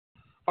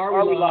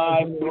Are we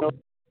live?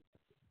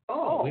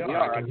 Oh, we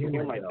are. I can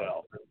hear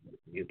myself.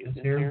 Mute this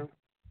here.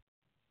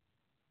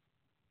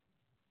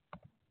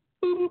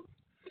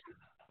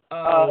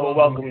 Well,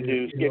 welcome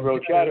to Skid Row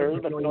Chatter.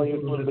 Let me know you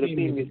a little bit of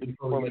theme music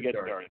before we get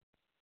started.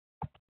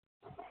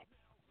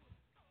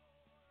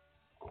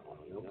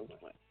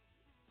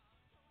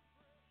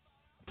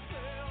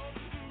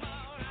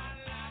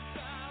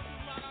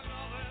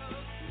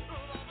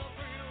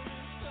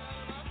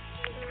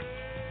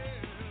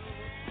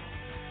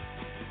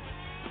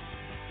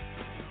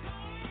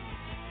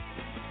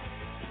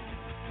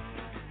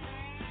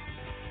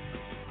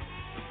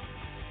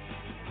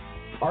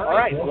 All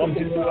right, welcome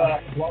to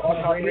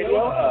Hart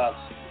Radio,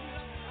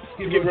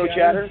 Skid Row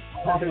Chatter,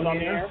 authors on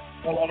the air,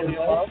 all over the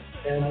above,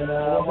 and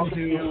welcome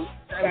to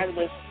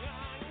fabulous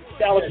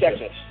Dallas,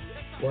 Texas,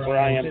 where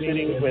I am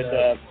sitting with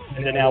the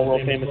now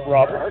world-famous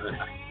Robert,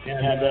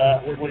 and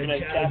we're going to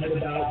chat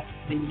about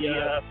the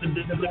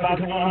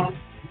Balcon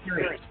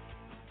experience,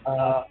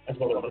 as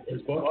well as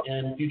his book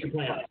and future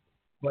plans.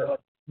 But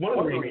one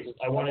of the reasons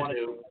I wanted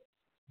to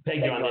peg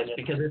you on this,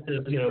 because this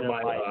is,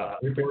 my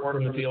report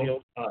from the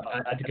field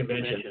at the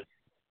convention,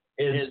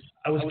 is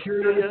I was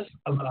curious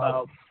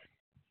about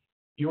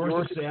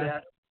your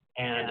success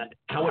and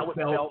how it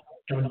felt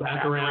coming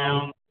back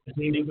around,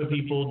 seeing different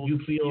people. Do you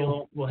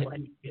feel, well, is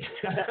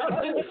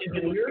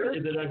it weird?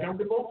 Is it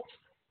uncomfortable?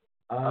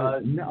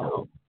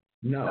 No.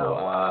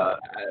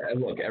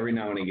 Look, every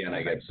now and again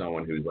I get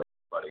someone who's like,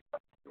 buddy,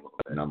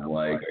 and I'm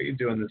like, are you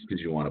doing this because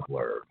you want to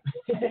blurb?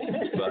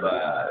 But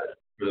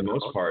for the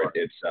most part,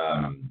 it's,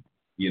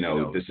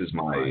 this is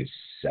my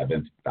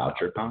 7th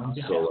VoucherCon,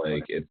 so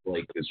like it's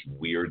like this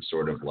weird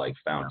sort of like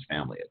found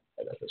family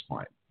at this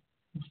point.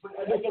 But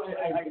I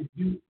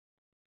do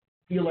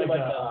feel like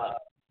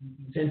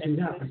since you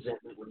have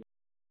resentment,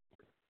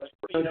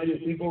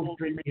 people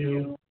treat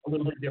you a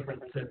little bit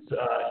different since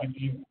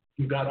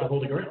you got the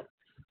Holy Grail.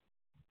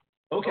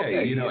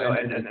 Okay,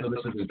 and so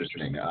this is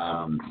interesting.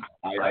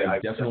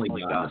 I've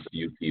definitely gotten a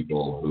few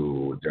people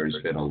who there's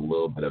been a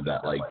little bit of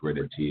that like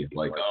gritted teeth,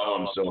 like, oh,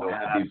 I'm so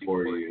happy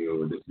for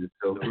you. This is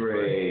so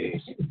great.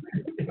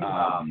 And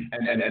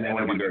I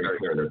want to be very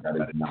clear that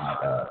is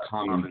not a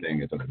common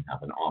thing. It doesn't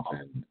happen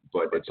often,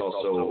 but it's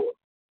also,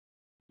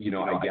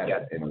 I get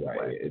it in a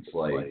way. It's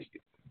like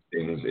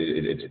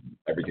it's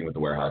everything with the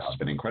warehouse has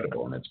been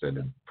incredible, and it's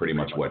been pretty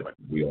much what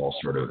we all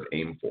sort of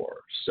aim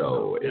for.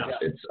 So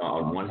it's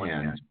on one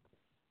hand,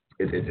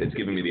 it's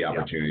given me the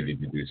opportunity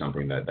to do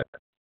something that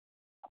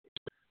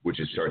which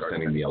is start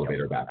sending the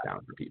elevator back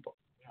down for people.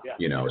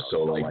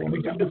 So like when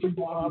we got always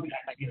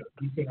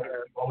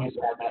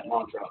had that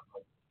mantra.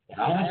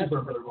 I asked for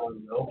a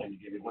wrong note, and you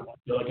gave me one.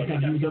 You're like, I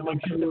can use up my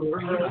killer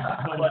word.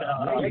 But I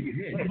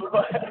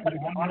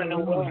want to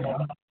know more.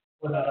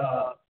 But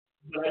I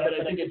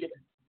think it's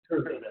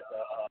true that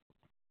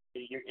I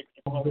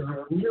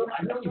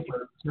know you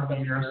for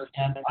several years,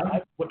 and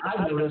what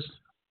I've noticed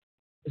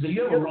is that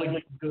you have a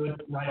really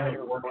good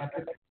writer work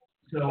ethic.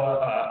 So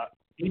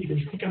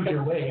anything that comes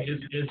your way is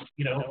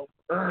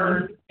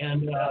earned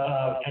and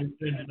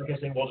like I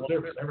say, well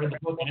deserved. I read the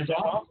book and it's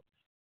awesome.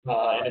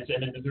 And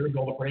it deserves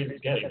all the praise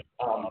it's getting.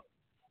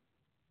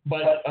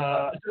 But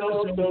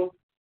so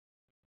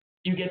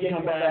you get to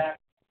come back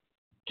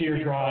to your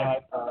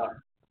tribe.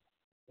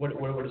 What is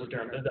the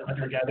term? The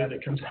hunter-gatherer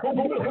that comes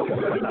home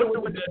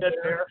with the dead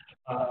bear.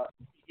 A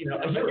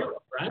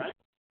hero, right?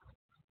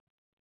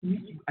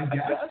 I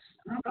guess.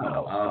 I don't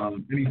know.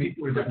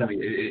 People are definitely.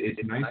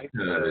 It's nice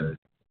to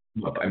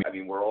look.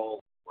 We're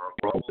all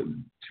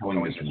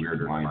towing this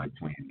weird line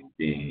between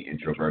being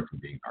introverts and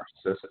being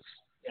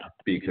narcissists. Yeah.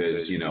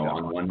 Because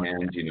on one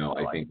hand,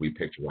 I think we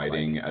picked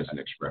writing as an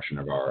expression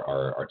of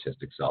our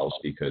artistic selves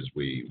because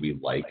we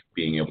like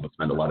being able to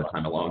spend a lot of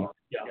time alone.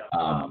 Yeah.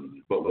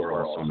 But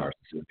we're also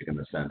narcissistic in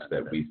the sense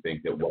that we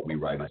think that what we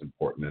write is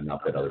important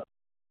enough that other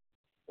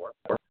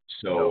people.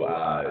 So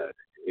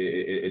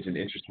it's an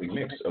interesting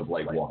mix of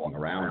like walking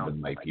around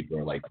and like people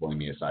are like pulling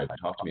me aside to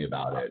talk to me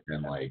about it,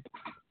 and like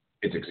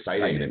it's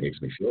exciting and it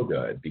makes me feel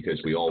good because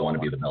we all want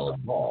to be the belle of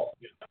the ball.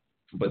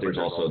 But there's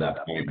also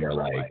that point where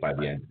like by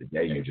the end of the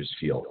day you just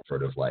feel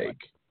sort of like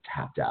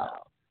tapped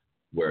out,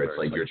 where it's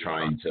like you're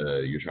trying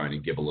to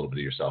give a little bit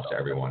of yourself to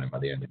everyone, and by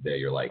the end of the day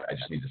you're like, I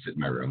just need to sit in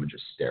my room and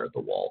just stare at the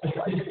wall for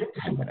like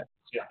 10 minutes.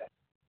 Yeah.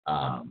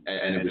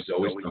 And it was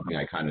always something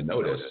I kind of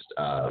noticed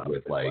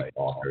with like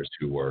authors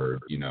who were,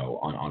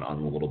 on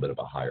a little bit of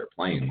a higher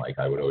plane. Like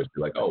I would always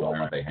be like, oh, why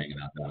aren't they hanging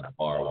out down at the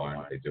bar? Why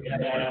aren't they doing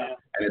this?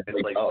 And it's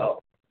like,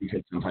 oh,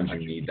 because sometimes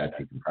you need that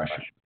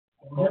decompression.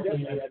 Because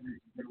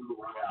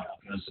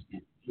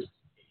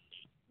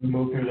you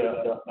move through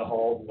the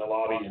halls and the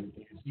lobby, and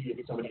you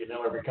see somebody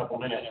every couple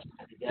minutes.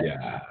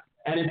 Yeah.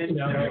 And it's,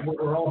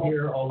 we're all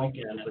here all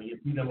weekend, so you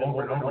see them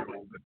over and over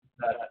again.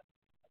 But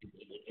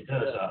it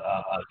does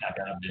attack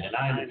out of it. And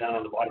I'm down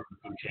on the bottom of the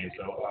food chain,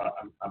 so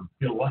I'm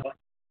feel lucky.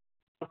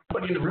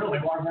 But in the real, they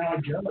walk around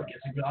with Joe, I guess,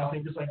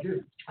 exhausting, just like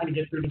you, trying to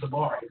get through to the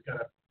bar. He's got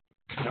to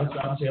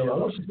stop and say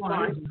hello. She's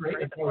fine. She's great.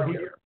 That's why we're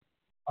here.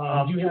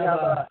 Do you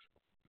have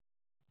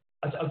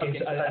okay,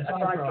 so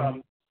aside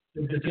from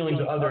the feelings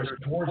of others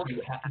towards you.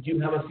 Do you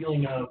have a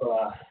feeling of,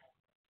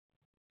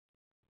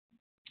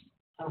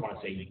 I don't want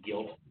to say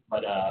guilt,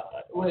 but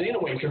well, in a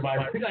way,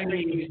 survivor. I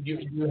mean,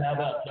 you have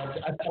a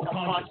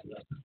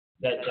consciousness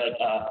that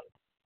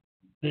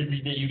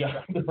you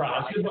got the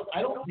prize. Because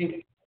I don't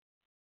think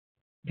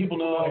people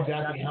know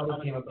exactly how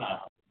it came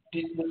about.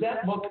 Was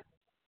that book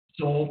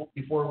sold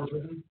before it was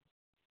written?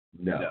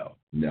 No.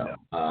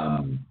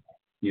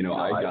 You know,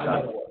 I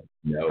got it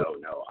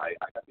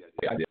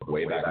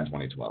way back in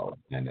 2012,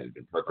 and it had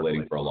been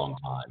percolating for a long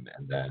time.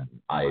 And then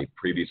I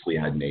previously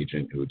had an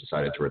agent who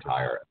decided to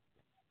retire,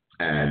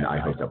 and I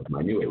hooked up with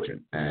my new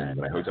agent. And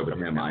when I hooked up with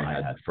him, I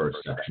had the first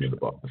section of the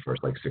book, the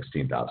first like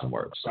 16,000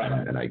 words.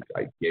 And I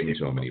gave it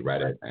to him, and he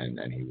read it,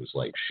 and he was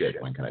like,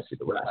 "Shit, when can I see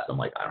the rest?" I'm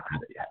like, "I don't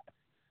have it yet."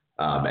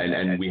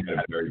 And we had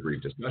a very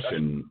brief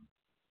discussion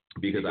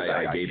because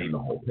I gave him the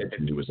whole pitch,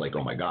 and he was like,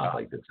 "Oh my God,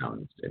 like this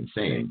sounds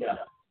insane.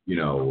 You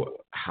know,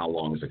 how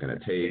long is it going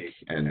to take?"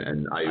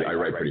 And I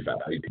write pretty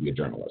fast. I used to be a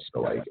journalist,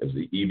 so like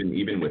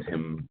even with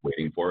him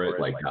waiting for it,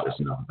 like that was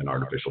enough of an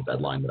artificial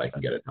deadline that I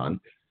can get it done.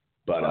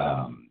 But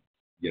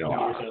you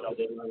know,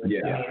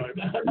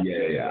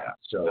 yeah.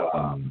 So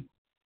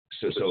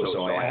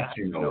I asked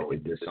him,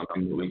 is this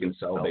something that we can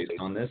sell based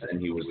on this?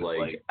 And he was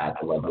like, at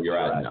the level you're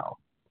at, no.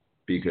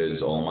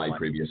 Because all my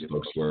previous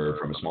books were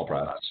from a small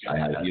press. I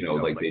had, you know,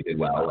 like they did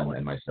well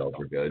and my sales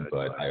were good,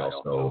 but I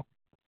also,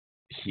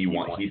 he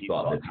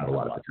thought this had a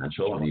lot of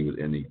potential,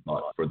 and he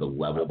thought for the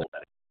level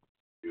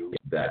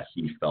that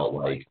he felt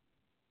like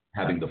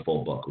having the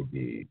full book would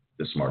be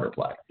the smarter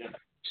play.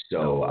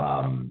 So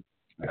I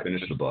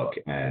finished the book,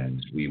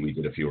 and we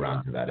did a few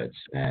rounds of edits,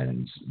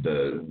 and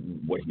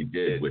what he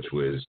did, which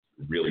was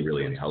really,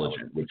 really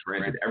intelligent, which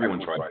granted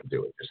everyone tried to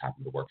do, it just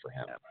happened to work for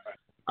him.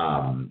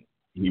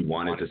 He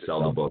wanted to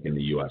sell the book in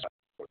the U.S.,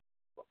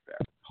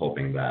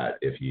 hoping that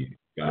if he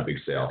got a big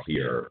sale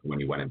here, when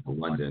he went into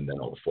London, then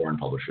all the foreign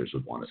publishers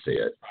would want to see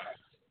it.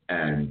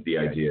 And the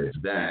idea is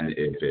then,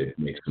 if it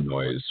makes some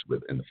noise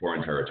in the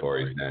foreign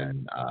territories,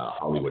 then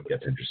Hollywood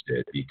gets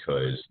interested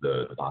because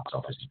the box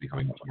office is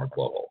becoming much more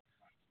global.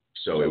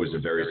 So it was a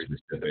very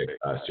specific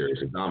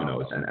series of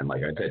dominoes. And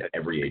like I said,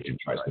 every agent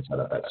tries to set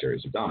up that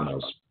series of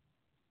dominoes.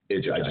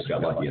 I just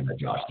got lucky in that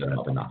Josh set him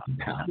up and knocked him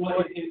down.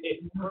 Well,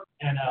 it worked,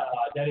 and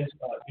that is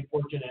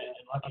fortunate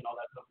and lucky and all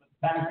that stuff. But the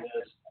fact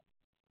is,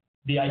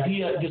 the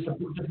idea, just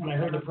when I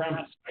heard the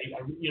premise,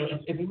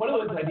 it's one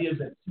of those ideas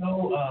that's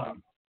so,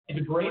 it's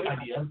a great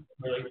idea,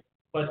 really,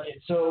 but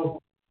it's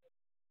so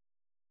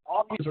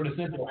obvious, sort of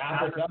simple,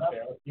 apples up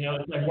there. You know,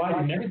 it's like, why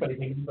didn't everybody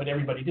think it, but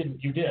everybody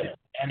didn't? You did.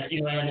 And,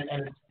 you know,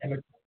 and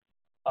it's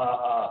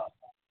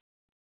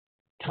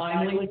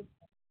timely,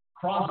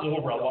 crosses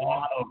over a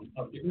lot of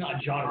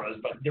not genres,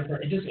 but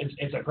different.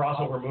 It's a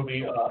crossover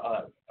movie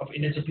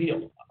in its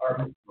appeal,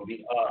 or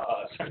movie.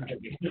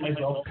 Sorry,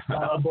 myself,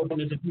 both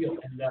in its appeal.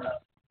 And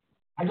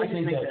I just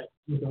think that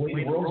with the way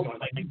the world's going,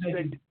 like you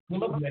said, we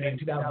looked at that in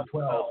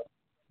 2012.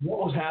 What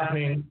was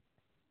happening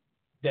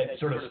that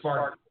sort of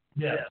sparked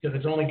this? Because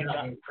it's only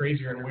gotten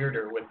crazier and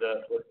weirder with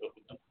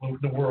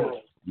the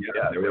world.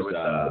 Yeah, there was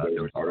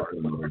an article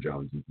in Mother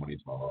Jones in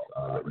 2012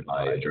 written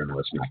by a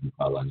journalist, Matt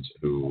McClelland,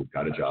 who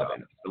got a job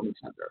in a film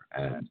center,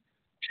 and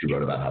she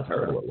wrote about how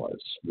terrible it was,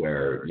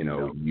 where, you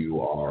know, you've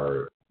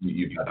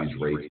got these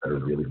rates that are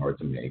really hard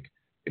to make.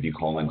 If you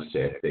call in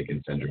sick, they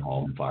can send you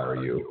home and fire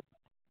you.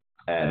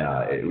 And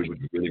it was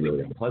really,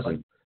 really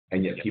unpleasant.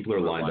 And yet people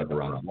are lined up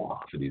around the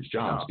block for these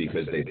jobs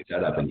because they've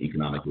set up in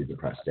economically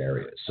depressed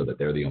areas so that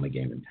they're the only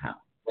game in town.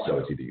 So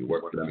it's either you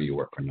work for them or you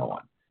work for no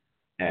one.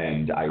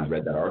 And I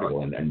read that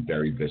article and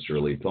very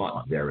viscerally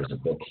thought, there is a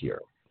book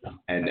here.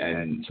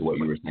 And to what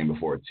you were saying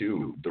before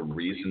too, the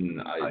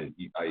reason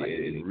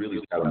it really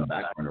sat on the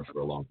back burner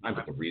for a long time,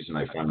 but the reason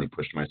I finally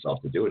pushed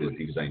myself to do it is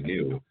because I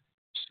knew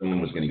someone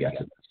was going to get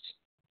to this.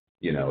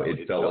 You know,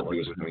 it felt like it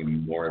was becoming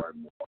more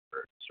and more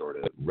sort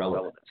of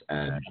relevant.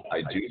 And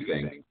I do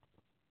think,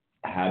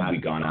 had we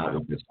gone out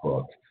with this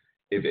book,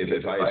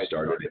 if I had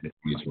started it in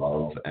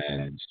 2012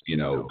 and, you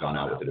know, gone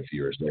out with it a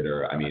few years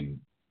later, I mean,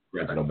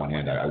 granted, on one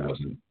hand, I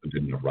wasn't a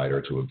good enough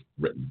writer to have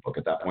written a book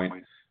at that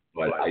point,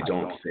 but I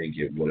don't think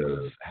it would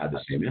have had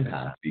the same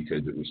impact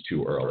because it was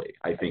too early.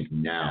 I think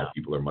now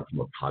people are much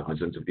more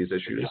cognizant of these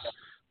issues.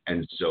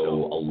 And so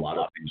a lot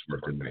of things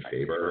worked in my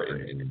favor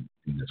in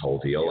this whole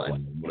deal.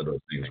 And one of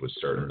those things was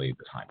certainly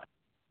the timing.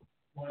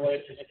 Well,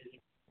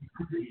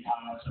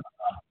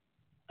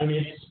 I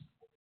mean, it's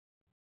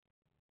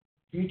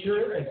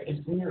future,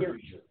 it's near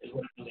future, is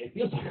what it is. It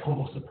feels like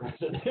almost the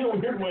present in a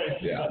weird way.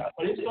 Yeah.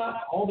 But it's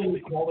got all the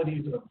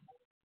qualities of,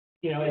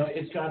 you know,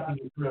 it's got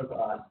the sort of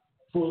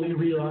fully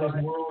realized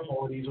moral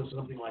qualities of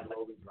something like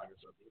Logan's Run or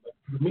something. But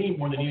for me,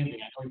 more than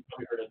anything, I know you've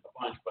probably heard it a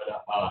bunch, but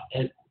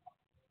and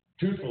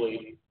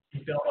truthfully,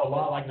 it felt a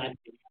lot like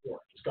 1984.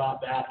 It's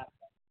got that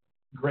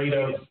grade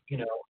of, you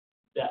know,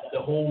 that the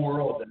whole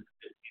world that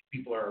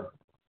people are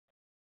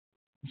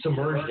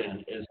submerged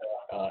in is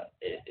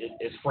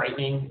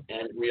frightening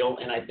and real,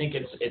 and I think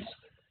it's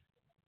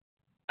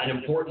an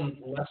important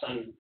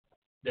lesson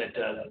that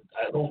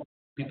I hope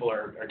people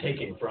are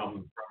taking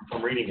from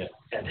reading it.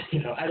 And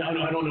I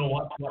don't know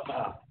what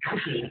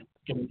action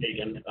can be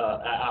taken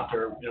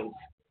after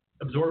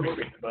absorbing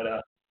it, but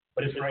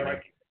it's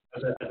frightening.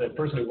 As a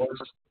person who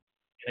works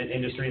in an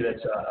industry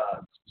that's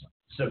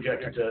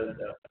subjected to,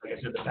 like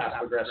I said, the fast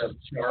progressive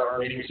star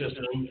rating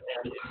system,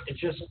 and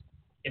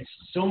it's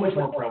so much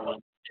more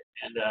prevalent,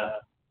 and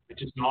it's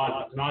just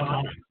not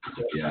time.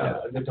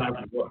 It's a good time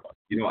for the book.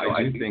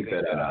 I do think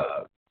that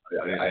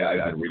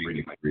I've been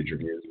reading read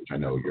reviews, which I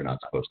know you're not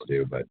supposed to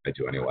do, but I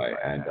do anyway.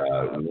 And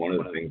one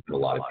of the things that a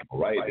lot of people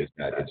write is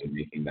that it's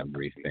making them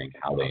rethink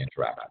how they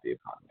interact with the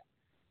economy.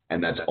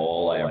 And that's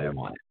all I ever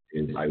wanted.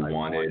 I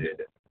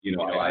wanted, I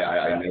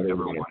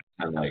never wanted to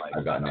pretend like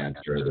I've got an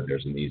answer, that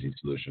there's an easy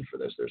solution for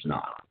this. There's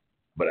not.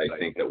 But I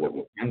think that what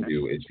we can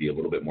do is be a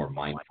little bit more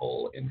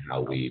mindful in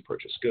how we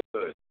purchase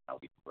goods, how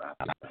we interact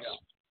with them.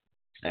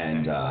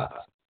 And,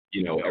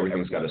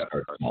 everything's got to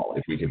start small.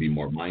 If we could be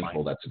more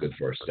mindful, that's a good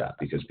first step,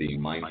 because being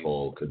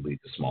mindful could lead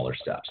to smaller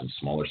steps, and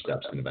smaller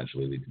steps can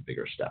eventually lead to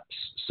bigger steps.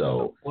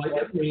 So, well, I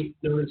definitely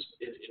noticed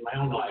in my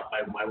own life,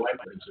 my wife,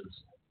 for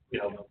instance,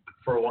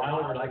 for a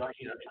while, we're like,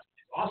 it's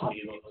awesome,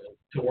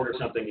 to order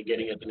something and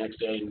getting it the next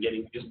day and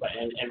getting just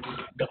and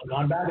we've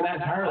gone back to that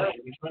entirely.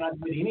 And we try not to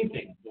get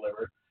anything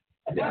delivered.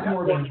 And that's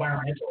more of an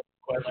environmental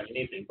question than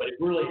anything, but it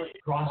really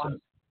crosses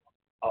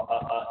a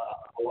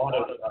lot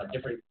of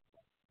different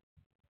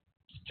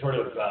sort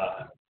of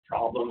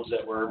problems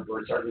that we're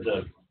starting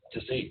to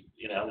see,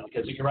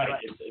 because you're right,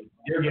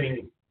 they're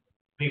getting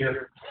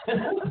bigger and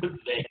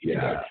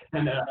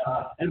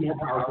more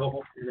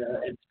powerful.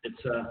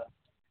 It's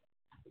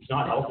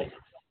not healthy.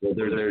 Well,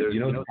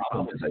 the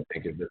problem is, I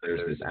think, is that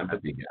there's this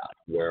empathy gap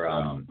where,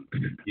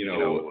 we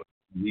know,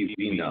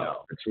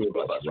 the two of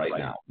us right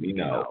now, we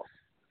know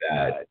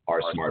that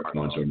our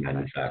smartphones are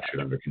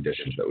manufactured under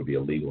conditions that would be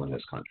illegal in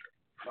this country.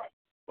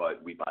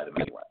 But we buy them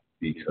anyway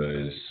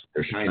because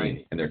they're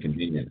shiny and they're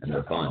convenient and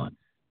they're fun.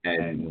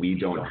 And we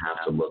don't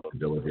have to look to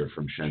deliver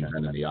from Shenzhen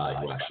and the eye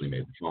who actually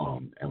made the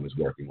phone and was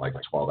working like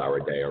a 12-hour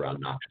day around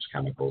noxious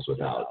chemicals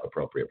without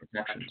appropriate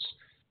protections.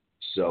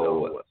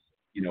 So,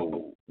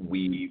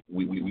 we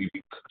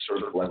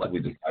sort of collectively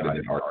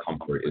decided that our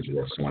comfort is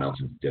worth someone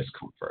else's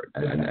discomfort.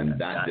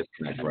 And that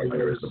disconnect right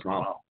there is the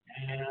problem.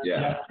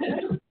 Yeah.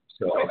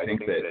 So I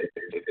think that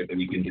if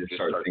we can just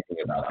start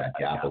thinking about that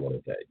gap a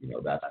little bit,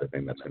 that's the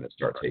thing that's going to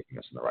start taking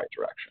us in the right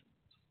direction.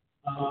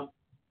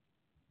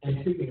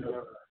 And speaking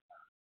of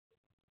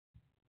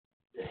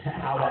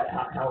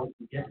how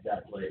we get to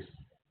that place,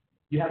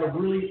 you have a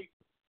really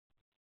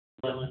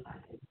sort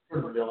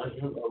of a villain.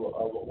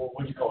 What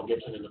would you call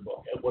Gibson in the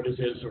book? What is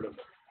his sort of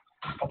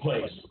a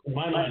place? In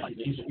my mind,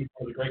 he's one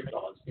of the great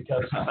villains,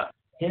 because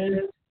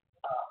his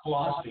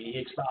philosophy he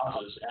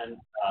espouses, and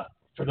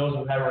for those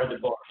who haven't read the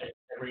book,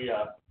 every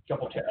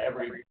couple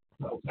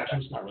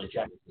sections, not really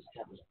chapters, this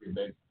chapter's pretty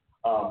big,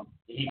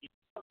 he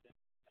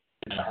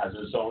has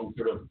his own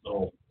sort of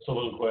little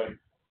soliloquy,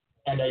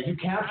 and you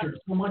captured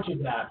so much of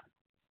that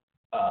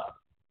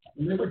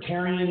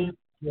libertarian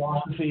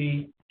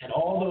philosophy and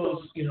all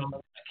those,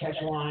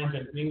 catch lines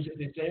and things that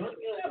they say,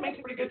 that makes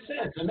pretty good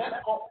sense, and that's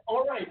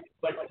all right.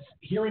 But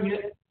hearing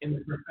it in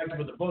the perspective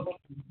of the book,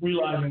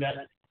 realizing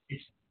that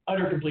it's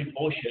utter complete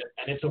bullshit,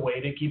 and it's a way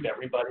to keep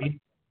everybody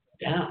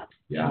down.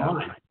 The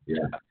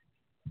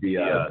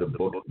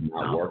book did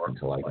not work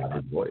until I got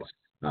his voice,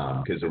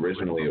 because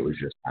originally it was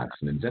just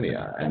Paxton and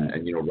Zinnia, and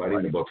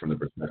writing the book from the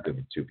perspective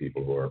of two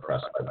people who are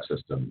oppressed by the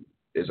system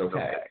is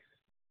okay.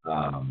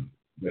 But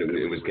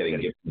it was getting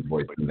Gibson's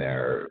voice in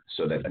there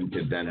so that he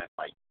could then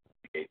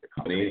litigate the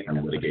company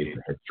and litigate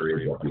the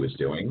history of what he was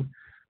doing.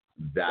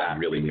 That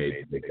really made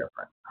a big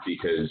difference,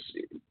 because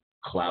the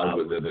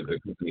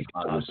company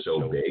Cloud was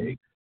so big,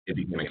 it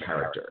became a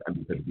character, and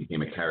because it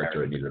became a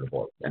character, it needed a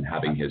voice, and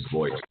having his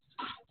voice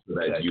so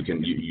that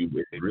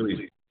it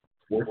really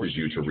forces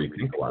you to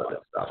rethink a lot of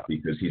that stuff,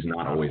 because he's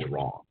not always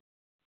wrong.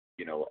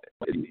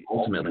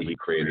 Ultimately, he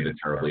created a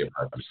terribly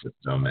oppressive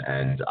system,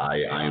 and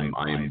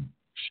I'm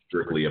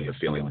strictly of the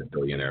feeling that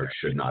billionaires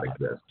should not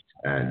exist.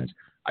 And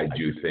I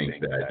do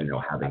think that,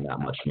 having that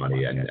much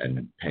money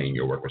and paying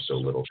your workers so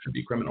little should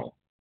be criminal.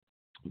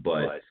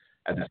 But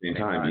at the same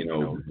time,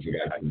 the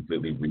guy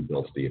completely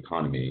rebuilt the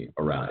economy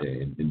around,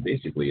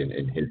 basically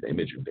in his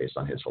image and based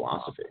on his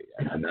philosophy.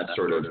 And that's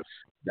sort of,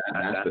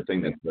 that's the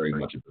thing that's very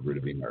much at the root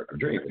of the American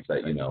dream, is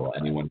that,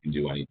 anyone can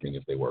do anything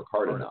if they work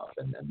hard enough.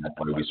 And that's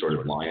why we sort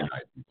of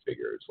lionize these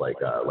figures like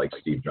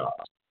Steve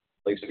Jobs.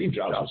 Like, Steve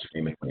Jobs was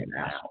famously an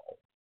asshole.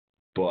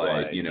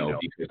 But,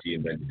 because he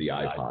invented the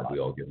iPod, we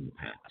all give him a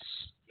pass.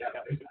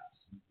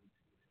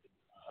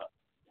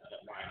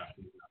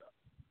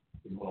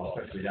 Well,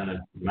 especially down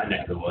in my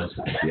neck of the woods.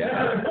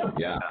 Yeah.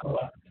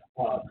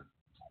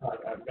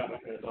 I've got my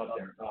kind of thought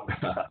there.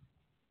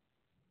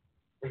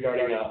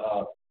 Regarding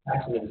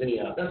Paxton and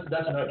Zinnia,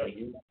 that's another thing.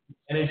 You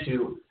managed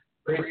to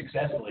very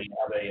successfully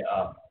have a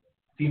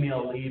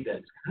female lead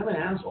that's kind of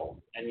an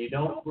asshole, and you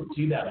don't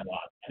see that a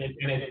lot. And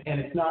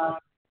it's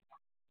not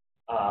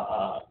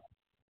a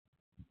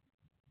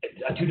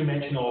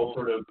two-dimensional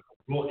sort of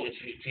rule.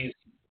 She's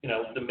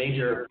the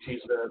major,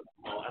 she's the,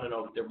 I don't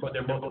know, they're both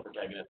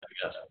protagonists,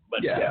 I guess.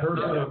 But her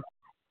sort of,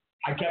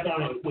 I kept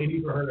on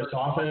waiting for her to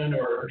soften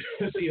or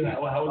to see how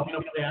it was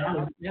going to play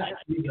out. Yeah,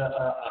 she's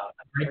a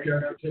great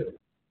character too.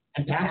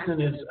 And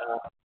Paxton is,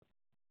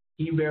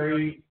 he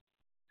very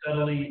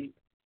subtly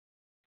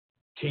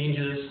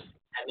changes,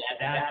 and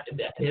that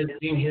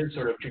seeing his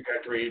sort of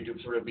trajectory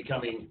to sort of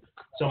becoming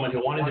someone who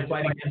wanted to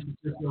fight against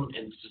the system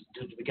and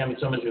to becoming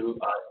someone who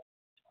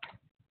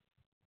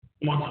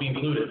wants to be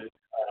included.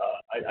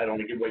 I don't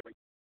want to give away.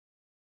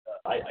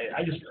 I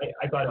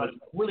thought it was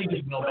really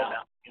just well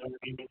balanced. You know what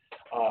I mean?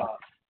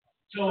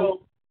 So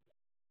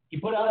he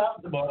put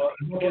out the book.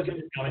 The book is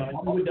coming.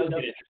 Who does get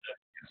interested?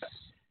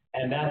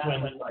 And that's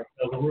when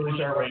the really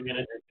start ringing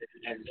and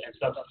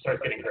stuff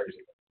starts getting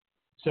crazy.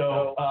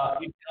 So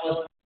you tell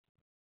us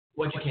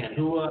what you can.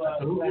 Who has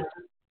it?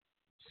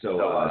 So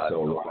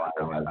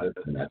Rocco has it,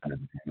 and that's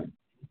entertainment.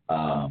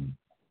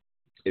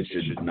 It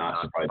should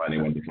not surprise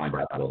anyone to find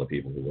out that all the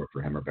people who work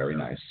for him are very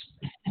nice.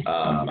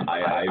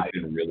 I've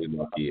been really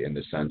lucky in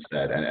the sense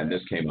that, and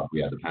this came up,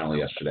 we had the panel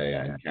yesterday,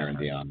 and Karen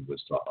Dion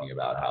was talking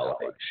about how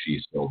she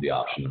sold the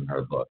option in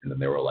her book, and then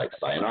they were like,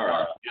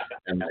 sayonara,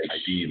 and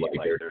she,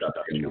 their stuff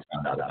getting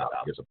found out about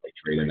because of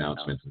trade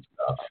announcements and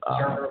stuff.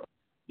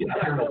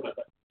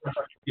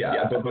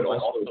 But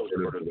also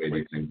sort of the way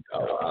these things go,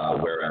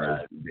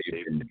 whereas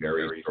they've been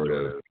very sort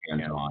of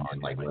hands-on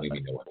and letting me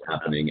know what's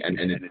happening, and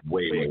it's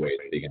way at the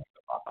beginning of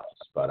the process.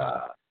 But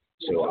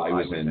so I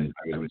was in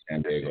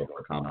San Diego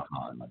for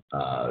Comic-Con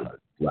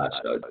last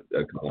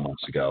a couple of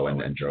months ago,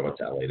 and drove up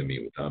to LA to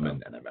meet with them,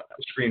 and I met with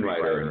the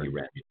screenwriter, and he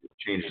ran me through the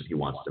changes he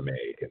wants to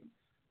make, and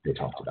they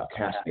talked about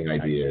casting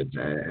ideas,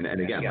 and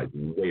again,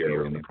 way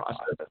early in the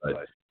process,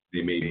 but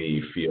they made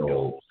me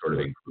feel sort of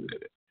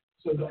included.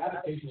 So the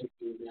adaptation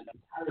is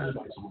entirely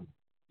by someone.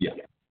 Yeah.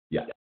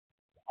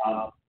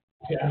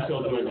 I'm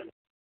still doing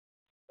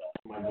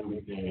my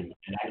movie thing,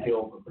 and I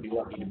feel pretty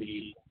lucky to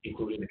be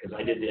included because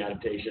I did the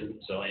adaptation.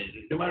 So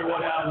no matter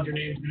what happens, your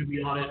name's going to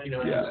be on it, and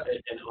on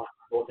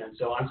both ends.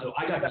 So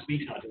I got to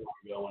speak not too long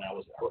ago when I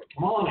was like,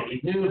 come on, I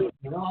need news,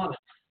 come on.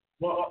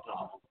 Well,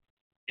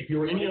 if you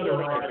were any other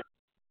writer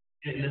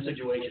in this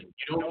situation,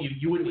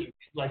 you wouldn't,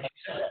 like you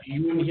said,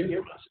 you wouldn't hear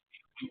from us.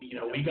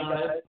 We got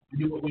it. We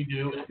do what we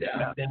do, and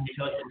then we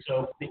tell you. And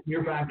so the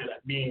mere fact of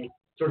that being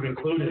sort of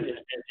included in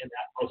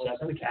that process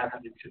and the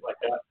casting and shit like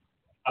that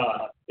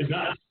is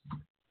not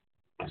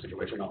my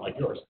situation, not like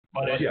yours.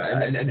 But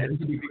and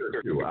to be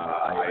clear too,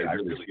 I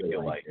really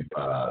feel like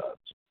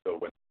so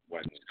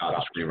when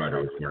Scott, the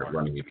screenwriter, was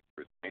running me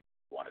through the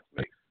wanted to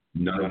make,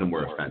 none of them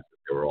were offensive.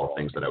 They were all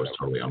things that I was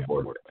totally on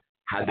board with.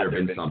 Had there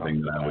been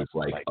something that I was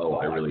like, oh,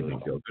 I really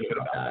don't feel good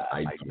about that,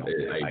 I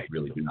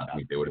really do not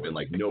think they would have been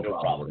like, no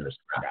problem, there's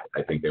crap.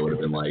 I think they would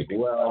have been like,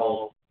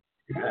 well,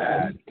 so,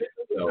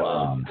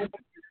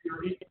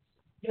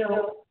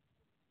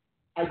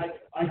 I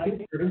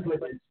think there is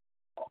with it.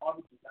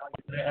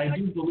 I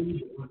do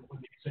believe when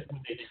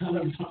they tell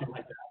you something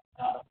like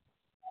that,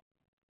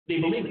 they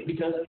believe it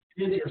because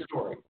it is your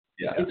story.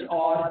 Yeah. It's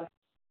odd.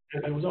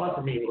 It was odd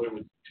for me when it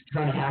was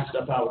trying to hash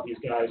stuff out with these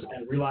guys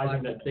and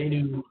realizing that they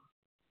knew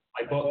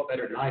my book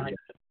better than I did.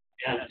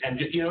 And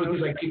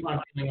because I keep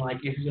on feeling like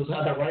if you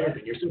have that writer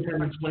thing, you're still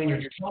trying to explain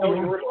your story,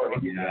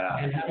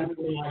 and having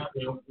to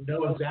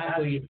know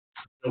exactly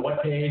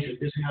what page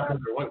this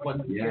happens or what goes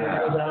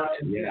out,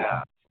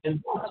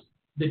 and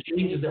the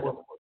changes that were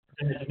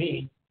presented to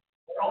me,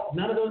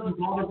 none of those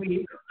bothered me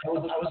either. I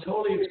was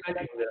totally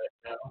expecting the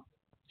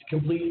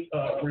complete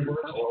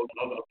reversal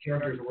of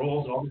characters and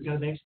roles and all these kind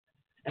of things,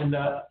 and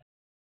the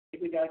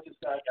guys just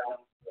got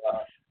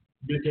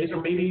good case, or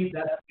maybe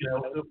that's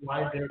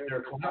why they're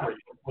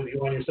collaborating with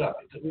you on your stuff.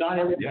 Not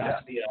everything has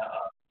to be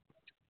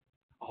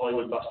a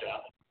Hollywood bust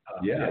job.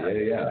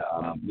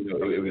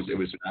 It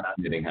was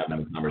fascinating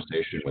having a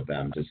conversation with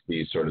them to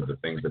see sort of the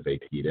things that they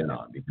keyed in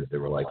on, because they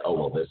were like, oh,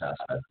 well, this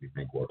aspect we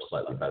think works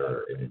slightly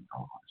better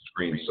on the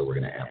screen, so we're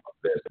going to amp up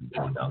this and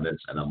tone down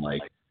this, and I'm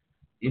like,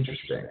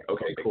 interesting,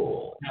 okay,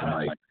 cool.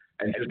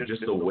 And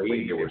just the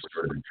way they were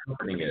sort of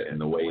interpreting it and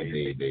the way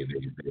they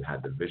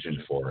had the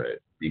vision for it,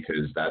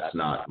 because that's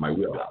not my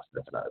wheelhouse.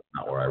 That's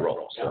not where I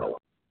roll. So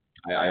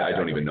I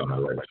don't even know how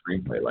to write a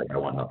screenplay. Like, I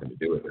want nothing to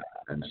do with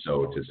that. And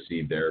so to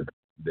see their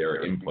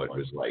input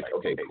was like,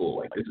 okay, cool.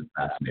 Like, this is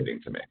fascinating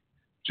to me,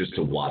 just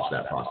to watch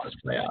that process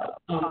play out.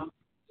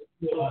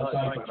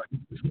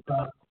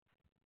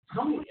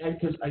 How many?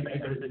 Because I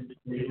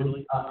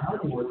really. How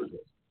many words is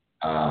this?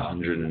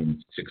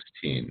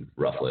 116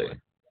 roughly.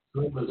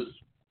 So it was.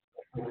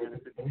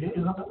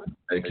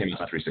 It came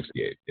out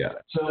 368, yeah.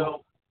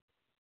 So,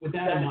 with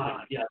that in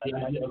mind, the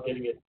idea of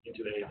getting it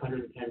into a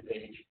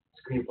 110-page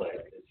screenplay,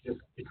 it's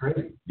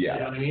crazy. Yeah. You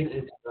know what I mean?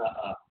 It's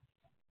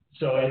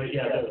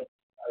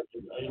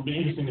it'll be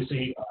interesting to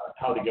see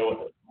how they go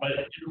with it. But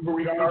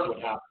regardless of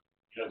what happens,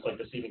 it's like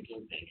the Stephen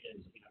King thing is,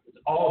 it's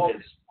all of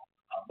his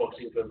books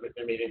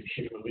they're made into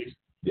shitty movies.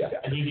 Yeah.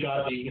 And he's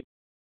got you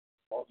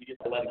get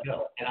to let it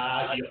go.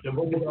 And the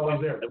book is always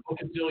there. The book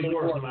is still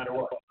yours no matter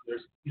what.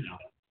 There's,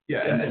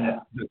 Yeah, and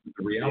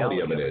the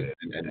reality of it is,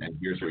 and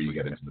here's where you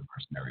get into the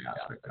mercenary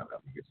aspect of it,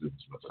 because this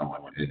is what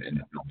someone in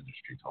the film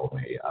industry told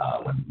me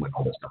when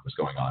all this stuff was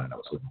going on and I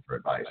was looking for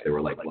advice. They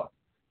were like, look,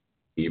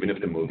 even if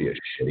the movie is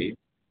shitty,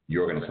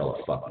 you're going to sell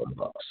a fuckload of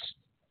books.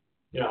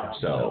 Yeah.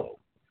 So,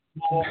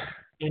 I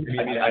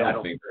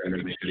don't think they're going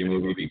to be a shitty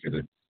movie because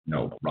it's,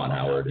 Ron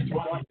Howard and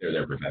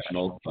they're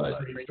professionals, but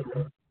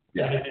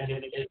yeah.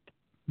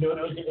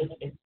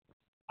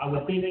 I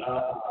would think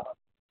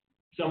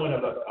somewhat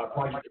of a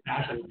project of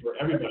passion for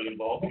everybody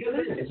involved, because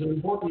it's an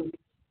important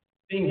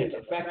thing that's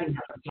affecting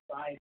our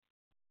society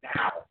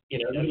now.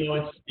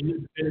 It's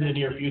in the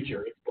near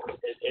future.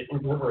 It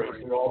reverberates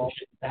through all the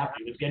shit that's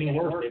happening. It's getting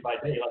worse day by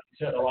day. Like you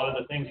said, a lot of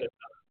the things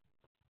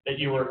that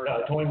you were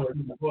toying with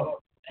in the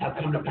book have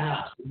come to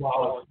pass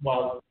while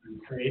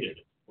it's created,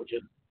 which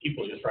is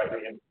equally as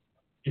frightening and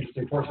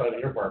interesting foresight on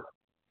your part.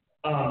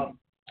 A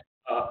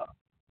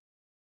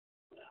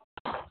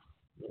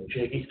little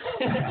shaky.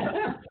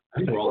 I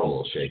think we're all a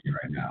little shaky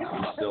right now.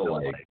 I'm still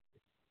like,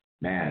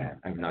 man,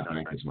 I've not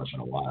drank this much in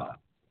a while.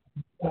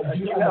 Do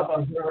you have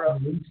a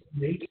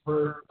date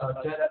for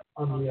set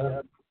on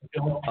the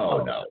film?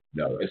 Oh no,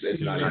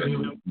 it's not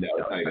even. No,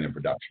 it's not even in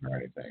production or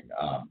anything.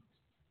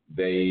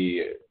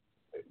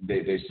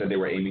 They said they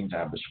were aiming to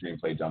have the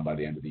screenplay done by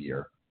the end of the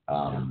year,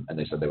 and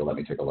they said they would let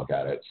me take a look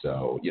at it.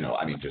 So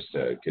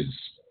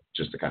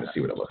just to kind of see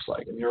what it looks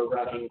like. And you're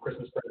wrapping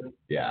Christmas present.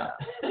 Yeah.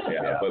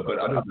 But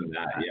other than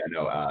that,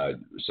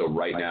 so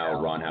right now,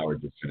 Ron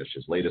Howard just finished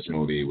his latest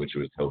movie, which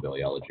was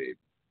Hillbilly Elegy,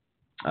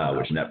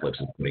 which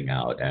Netflix is putting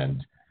out,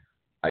 and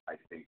I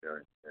think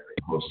they're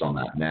post on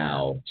that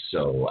now.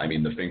 So I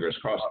mean, the fingers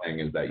crossed thing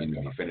is that he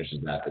finishes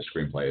that, the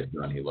screenplay is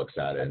done, he looks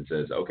at it and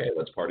says, okay,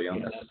 let's party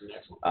on this.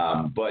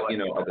 But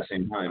at the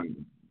same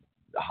time,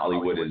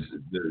 Hollywood is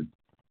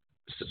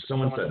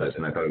someone said this,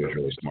 and I thought it was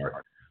really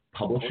smart.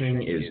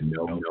 Publishing is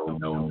no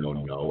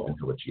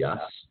until it's yes.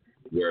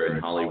 Where in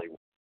Hollywood,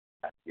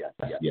 yes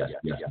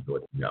until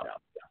it's no.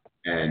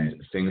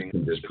 And things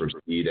can just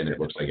proceed, and it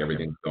looks like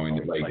everything's going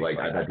like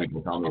I've had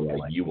people tell me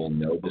like, you will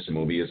know this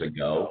movie is a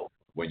go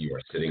when you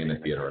are sitting in the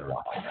theater and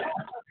watching it.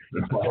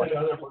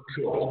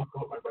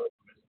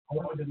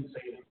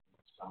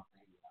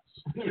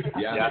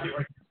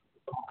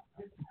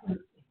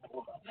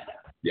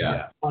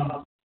 Yeah.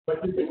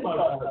 But the thing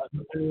about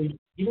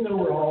even though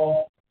we're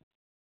all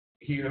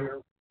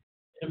here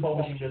in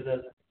publishing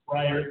business,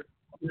 writer,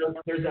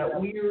 there's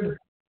that weird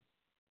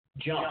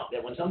jump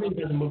that when somebody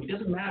does a movie, it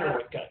doesn't matter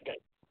what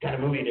kind of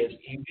movie it is,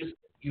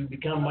 you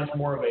become much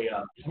more of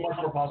it's much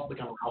more possible to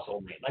become a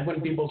household name. Like when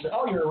people say,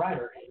 "Oh, you're a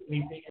writer," and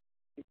you think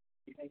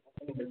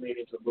it's been made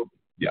into a movie.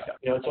 Yeah.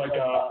 It's like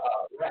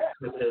Rex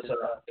with his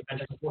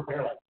Adventures of Fort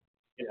Fairlight,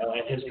 and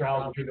his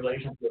trials and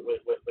tribulations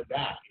with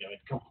that.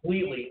 It's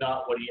completely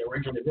not what he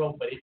originally wrote,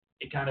 but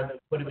it kind of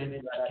put him into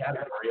that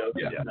category of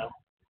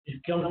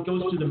it goes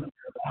to the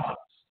house.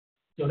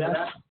 So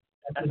that's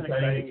an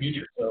exciting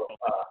future. So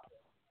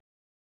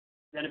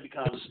then it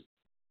becomes,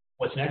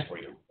 what's next for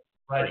you?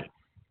 Writing.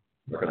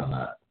 Working on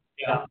that.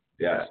 Yeah.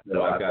 Yeah.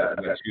 So I've got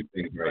two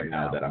things right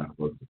now that I'm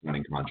close to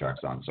signing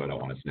contracts on, so I don't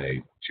want to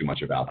say too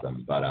much about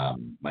them. But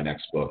my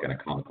next book and a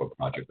comic book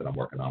project that I'm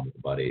working on with a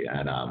buddy,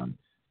 and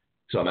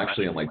so I'm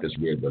actually in like this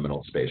weird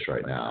liminal space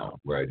right now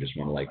where I just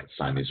want to like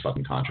sign these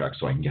fucking contracts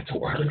so I can get to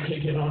work.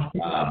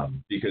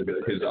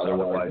 Because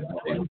otherwise,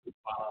 because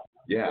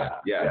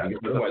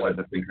otherwise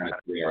I've been kind of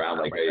sitting around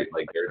like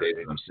there are days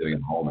when I'm sitting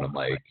at home and I'm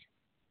like,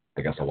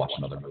 I guess I'll watch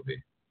another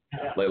movie.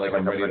 Like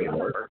I'm ready to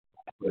work,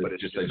 but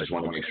it's just I just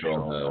want to make sure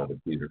all the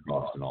T's are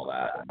crossed and all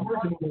that. I'm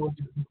working on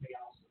something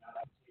else and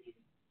I'm seeing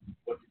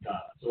what you've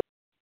done. So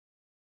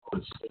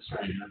it's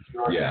strange.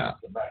 Yeah.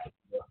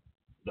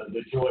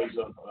 The joys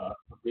of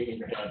being in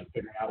your head and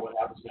figuring out what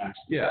happens next.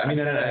 Yeah, I mean,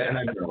 and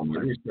I've done my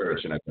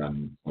research and I've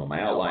done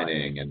my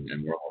outlining and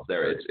we're all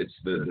there. It's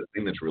the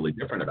thing that's really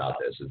different about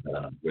this is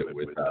that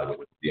with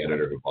the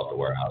editor who bought The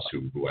Warehouse,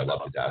 who I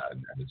love to death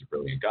and is a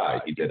brilliant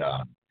guy. He did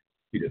The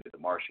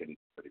Martian,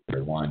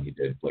 he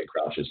did Blake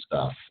Crouch's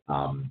stuff.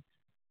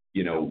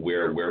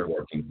 We're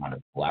working kind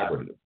of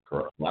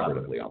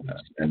collaboratively on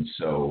this, and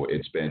so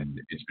it's been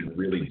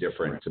really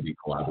different to be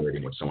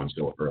collaborating with someone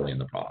so early in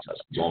the process.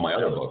 So all my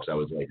other books, I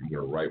was like, I'm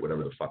gonna write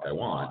whatever the fuck I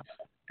want,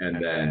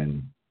 and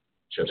then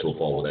chips will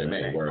fall where they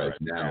may. Whereas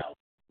now, it's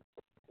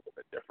a little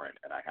bit different,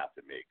 and I have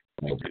to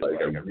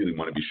I really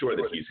want to be sure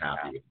that he's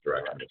happy with the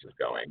direction this is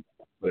going,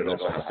 but it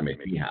also has to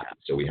make me happy.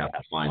 So we have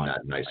to find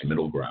that nice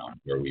middle ground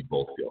where we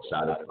both feel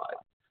satisfied,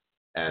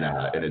 and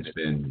it's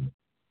been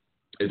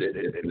a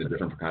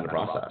different kind of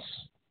process.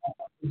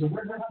 Is the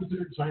Warehouse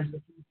considered science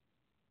fiction?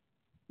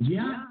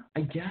 Yeah,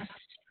 I guess.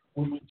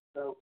 Would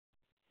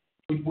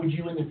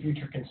you in the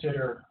future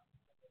consider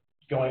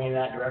going in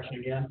that direction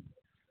again?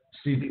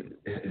 See,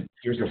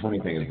 here's the funny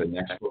thing: is the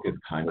next book is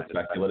kind of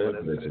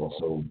speculative, but it's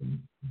also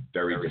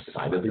very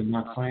decidedly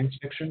not science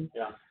fiction.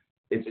 Yeah.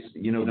 It's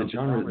the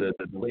genre, the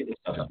latest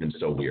stuff has been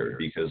so weird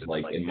because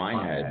like in my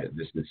head,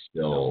 this is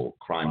still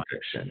crime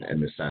fiction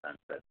in the sense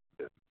that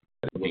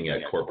looking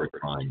at corporate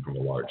crime from a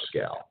large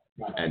scale.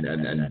 and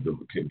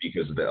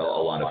because of a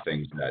lot of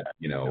things that,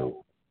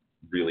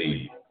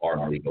 really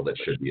are legal that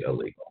should be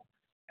illegal.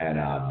 And,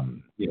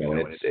 and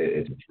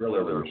it's a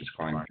thriller, which is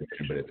crime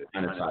fiction, but it's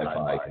kind of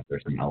sci-fi because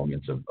there's some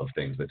elements of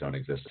things that don't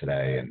exist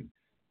today. And,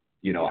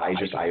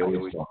 I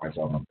always talk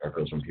myself in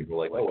circles when people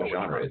are like, oh, what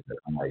genre is it?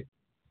 I'm like,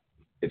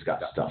 it's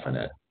got stuff in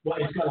it. Well,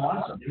 it's got a lot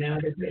of stuff. And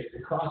like I say,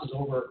 it crosses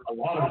over a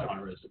lot of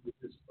genres, which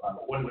is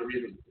one of the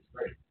reasons it's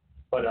great.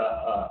 But,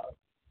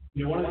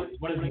 one of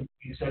the things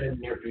you said in the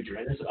near future,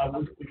 and this,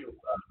 we can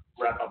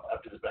wrap up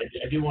after this, but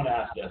I do want to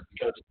ask this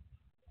because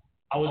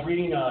I was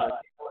reading, did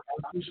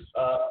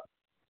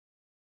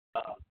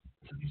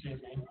you say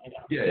his name?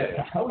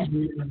 Yeah. I was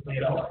reading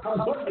it, I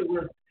was looking at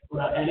where,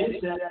 and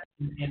it said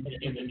in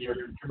the near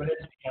future, but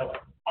it's,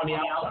 on the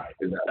outside.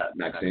 Is that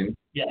Maxine?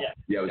 Yeah.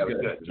 Yeah, it was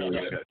good. It was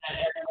really good.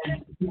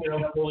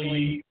 And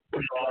fully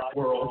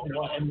world,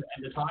 and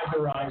the tides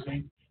are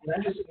rising. And I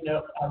just, I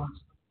was,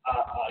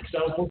 because I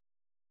was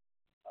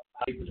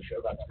for the show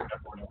about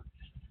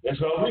and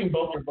so I was reading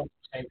both their books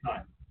at the same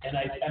time, and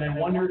I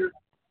wondered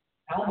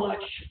how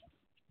much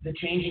the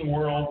changing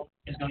world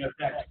is going to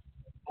affect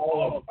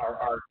all of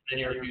our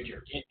near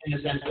future, in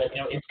the sense that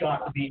it's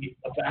got to be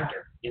a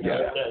factor.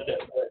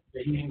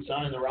 The heating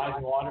sun and the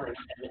rising water, and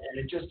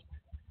it just.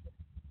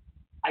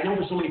 I know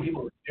for so many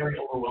people it's very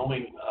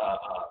overwhelming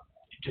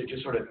to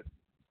just sort of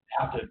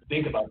have to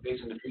think about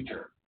things in the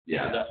future.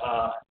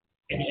 Yeah.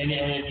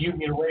 And you can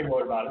get away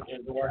more about it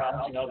in the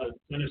warehouse. The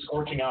sun is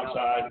scorching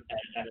outside,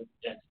 and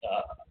it's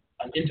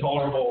an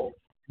intolerable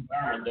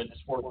environment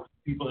that's for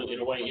people in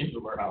a way into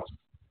the warehouse.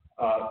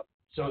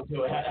 So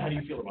how do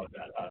you feel about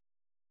that?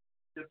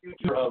 The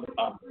future of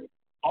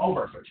all of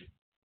our fiction.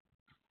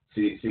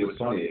 See, what's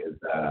funny is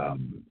that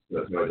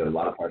there's a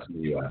lot of press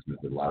in the U.S. and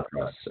there's a lot of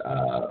press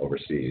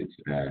overseas,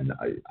 and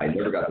I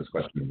never got this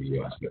question in the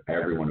U.S., but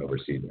everyone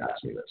overseas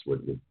asked me this,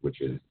 which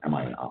is, am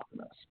I an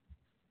optimist?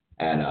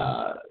 And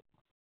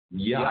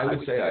yeah, I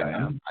would say I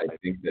am. I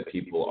think that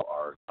people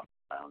are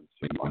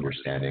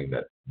understanding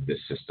that this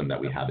system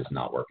that we have is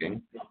not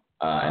working,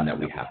 and that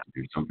we have to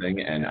do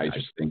something. And I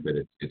just think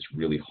that it's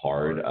really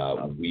hard.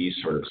 We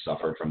sort of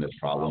suffer from this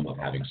problem of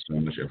having so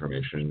much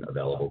information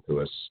available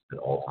to us at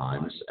all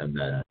times, and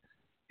then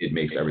it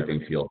makes everything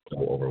feel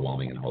so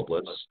overwhelming and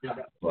hopeless.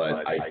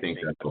 But I think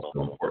that's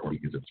also important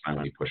because it's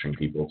finally pushing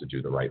people to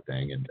do the right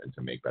thing and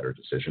to make better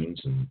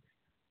decisions. And,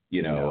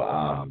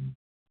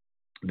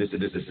 this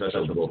is such a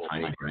little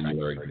tiny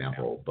granular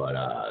example, but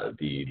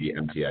the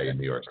MTA in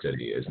New York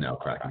City is now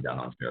cracking down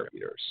on fare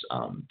eaters.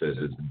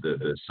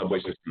 The subway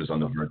system is on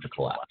the verge of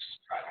collapse,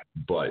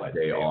 but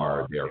they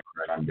are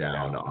cracking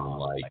down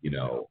on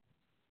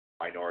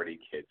minority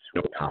kids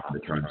who have to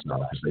turn off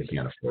because they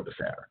can't afford the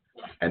fare,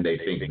 and they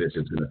think this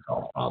is going to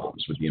solve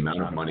problems with the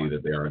amount of money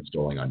that they are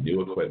installing on new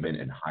equipment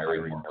and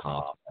hiring more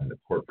cops and the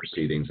court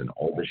proceedings and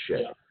all this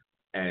shit.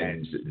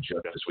 And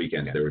just this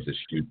weekend, there was this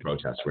huge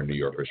protest where New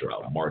Yorkers are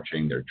out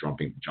marching. They're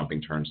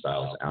jumping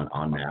turnstiles en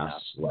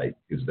masse,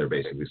 because they're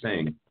basically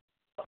saying,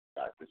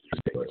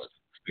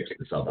 fix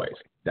the subways.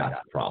 That's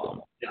the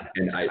problem.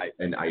 And I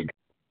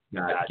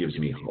that gives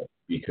me hope,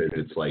 because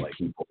it's like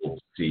people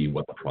see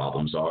what the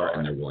problems are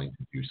and they're willing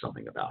to do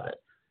something about it.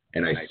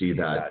 And I see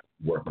that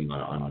working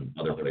on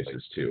other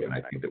places too. And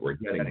I think that we're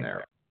getting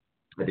there.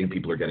 I think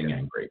people are getting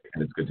angry,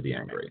 and it's good to be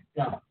angry.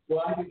 Yeah.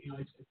 Well, I think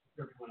it's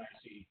everyone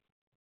I see.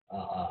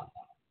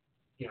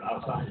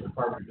 Outside the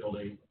apartment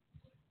building,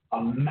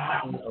 a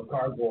mountain of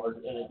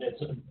cardboard, and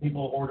it's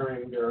people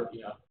ordering their,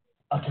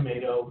 a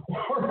tomato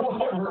or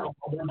whatever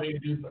they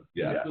do.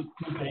 Yeah.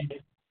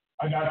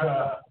 I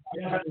got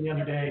something the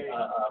other day. I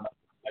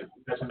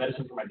got some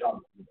medicine for my dog.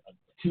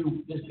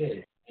 Two this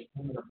big.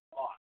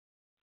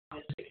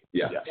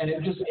 Yeah. And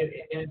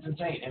it's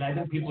insane. And I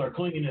think people are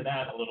clinging to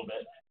that a little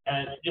bit.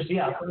 And just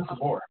across the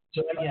board.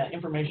 So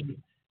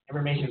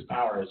information's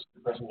power, as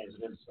depressing as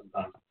it is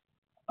sometimes.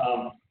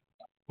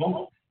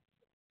 Well,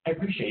 I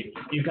appreciate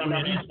you coming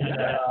in.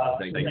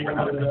 Thank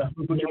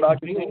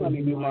you. Let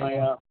me do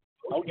my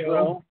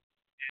outro.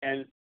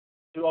 And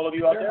to all of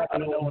you out there, I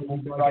don't know when we'll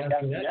be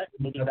broadcasting yet.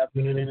 We'll just have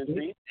to tune in and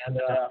see. And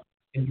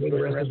enjoy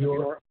the rest of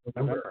your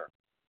November.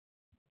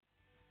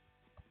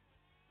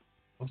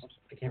 I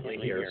can't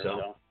really hear,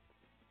 so.